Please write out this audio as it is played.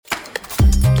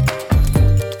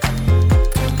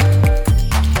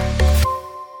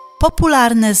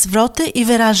Popularne zwroty i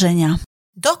wyrażenia.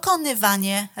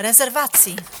 Dokonywanie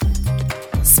rezerwacji.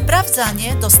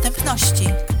 Sprawdzanie dostępności.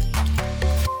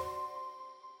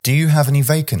 Do you have any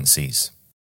vacancies?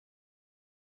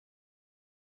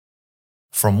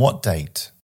 From what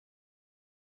date?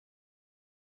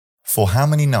 For how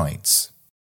many nights?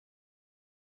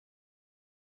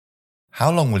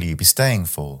 How long will you be staying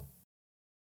for?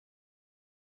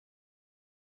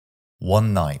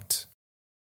 1 night.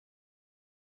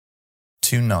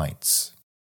 2 nights.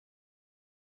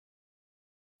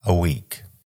 A week.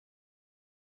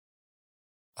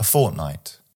 A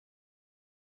fortnight.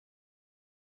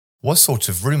 What sort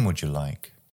of room would you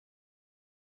like?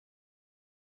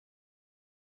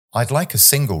 I'd like a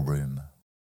single room.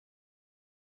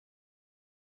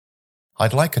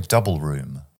 I'd like a double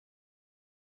room.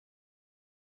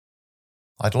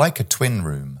 I'd like a twin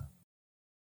room.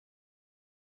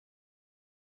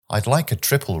 I'd like a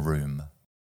triple room.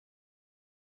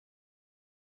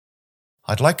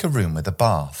 I'd like a room with a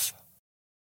bath.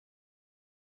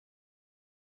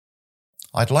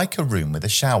 I'd like a room with a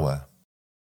shower.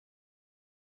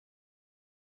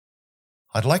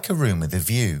 I'd like a room with a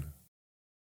view.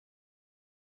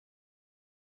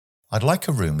 I'd like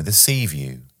a room with a sea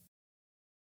view.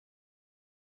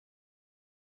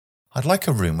 I'd like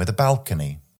a room with a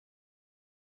balcony.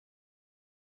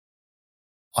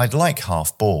 I'd like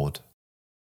half board.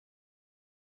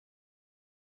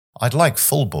 I'd like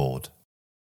full board.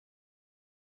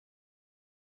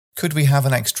 Could we have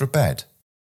an extra bed?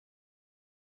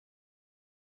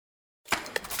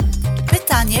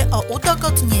 Pytanie o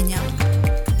udogodnienia.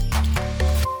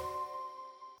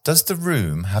 Does the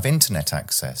room have internet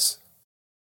access?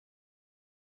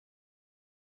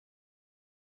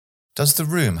 Does the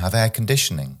room have air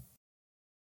conditioning?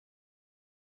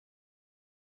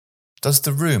 Does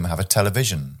the room have a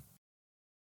television?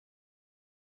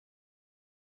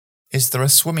 Is there a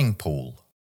swimming pool?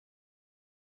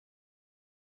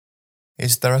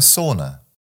 Is there a sauna?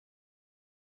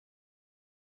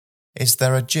 Is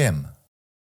there a gym?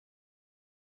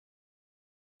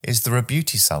 Is there a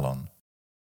beauty salon?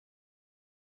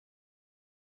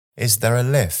 Is there a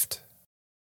lift?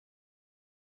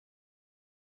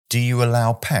 Do you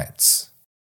allow pets?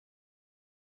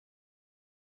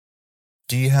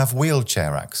 Do you have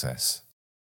wheelchair access?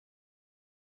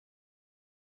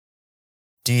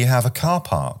 Do you have a car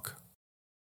park?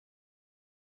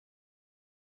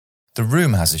 The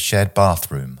room has a shared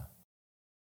bathroom.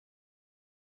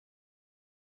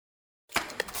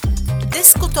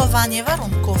 Dyskutowanie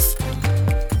warunków.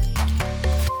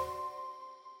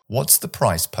 What's the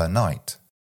price per night?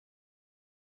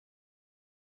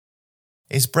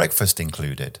 Is breakfast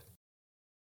included?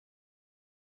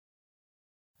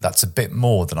 That's a bit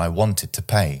more than I wanted to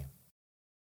pay.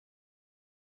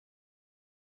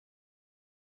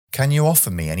 Can you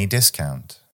offer me any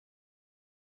discount?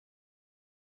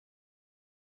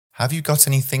 Have you got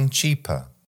anything cheaper?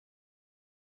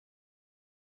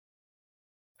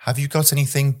 Have you got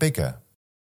anything bigger?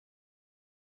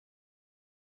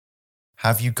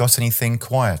 Have you got anything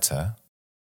quieter?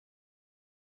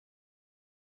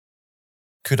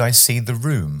 Could I see the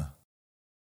room?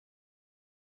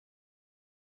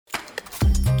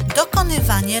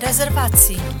 Dokonywanie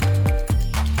rezerwacji.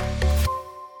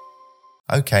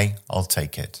 Okay, I'll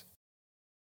take it.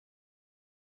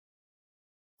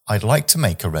 I'd like to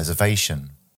make a reservation.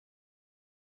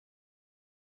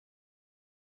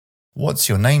 What's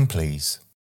your name, please?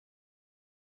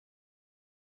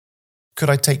 Could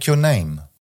I take your name?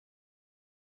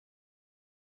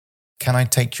 Can I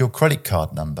take your credit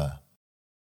card number?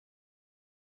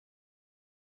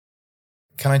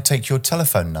 Can I take your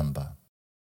telephone number?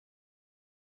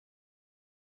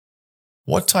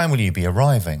 What time will you be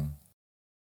arriving?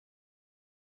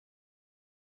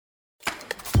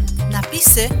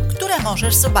 Napisy, które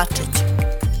możesz zobaczyć.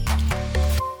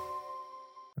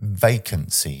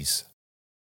 Vacancies.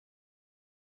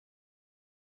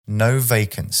 No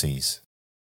vacancies.